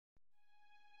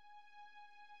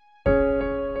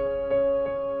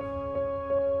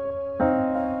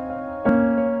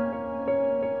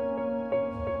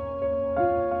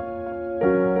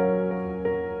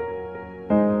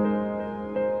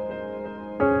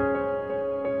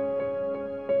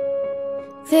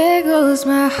There goes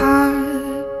my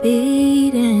heart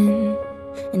beating,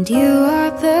 and you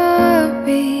are the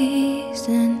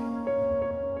reason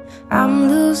I'm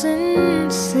losing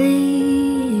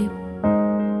sleep.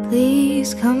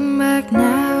 Please come back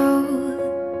now.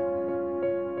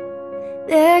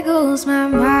 There goes my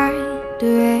mind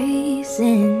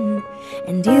racing,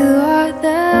 and you are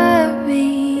the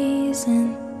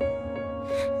reason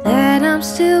that I'm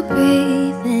still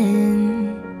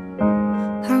breathing.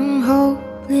 I'm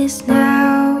hopeless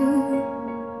now.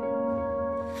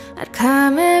 I'd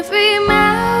climb every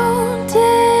mountain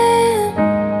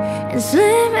and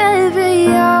swim every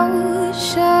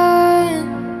ocean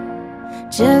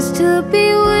just to be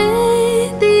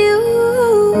with you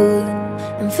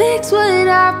and fix what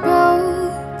I've broken.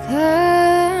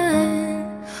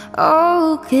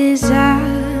 Oh, 'cause I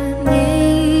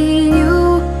need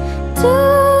you to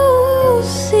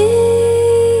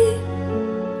see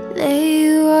that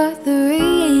you are the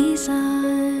reason.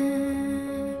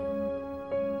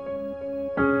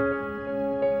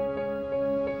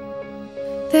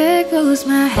 There goes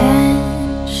my hand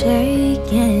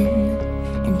shaking,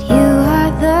 and you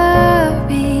are the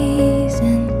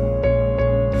reason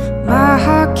my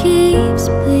heart keeps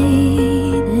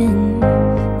bleeding,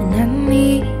 and I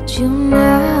need you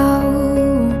now.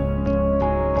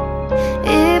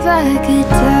 If I could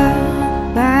turn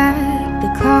back the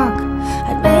clock,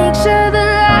 I'd make sure the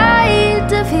light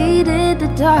defeated the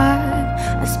dark.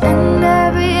 I spend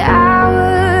every hour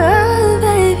of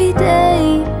every day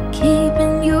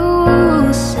keeping you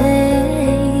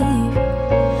safe.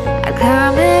 I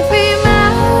climb every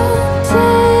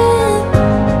mountain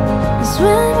and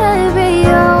swim every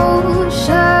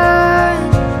ocean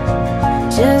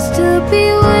just to be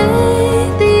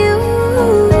with you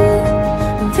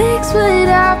and fix what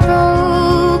I've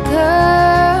broken.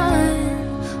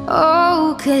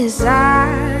 Oh, 'cause I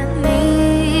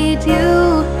need you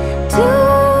to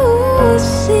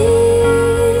see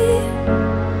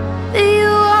that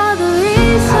you are the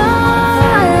reason.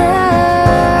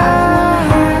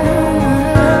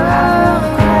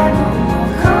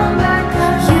 Come back,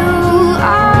 you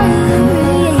are the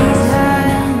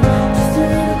reason. Just a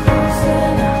little closer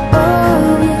now. Oh,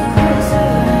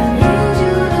 closer. I need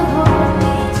you to hold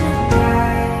me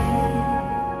tonight.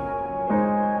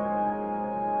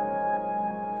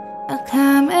 I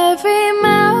climb every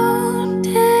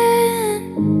mountain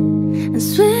and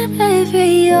swim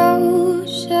every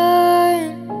ocean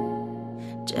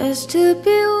just to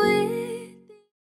be with you.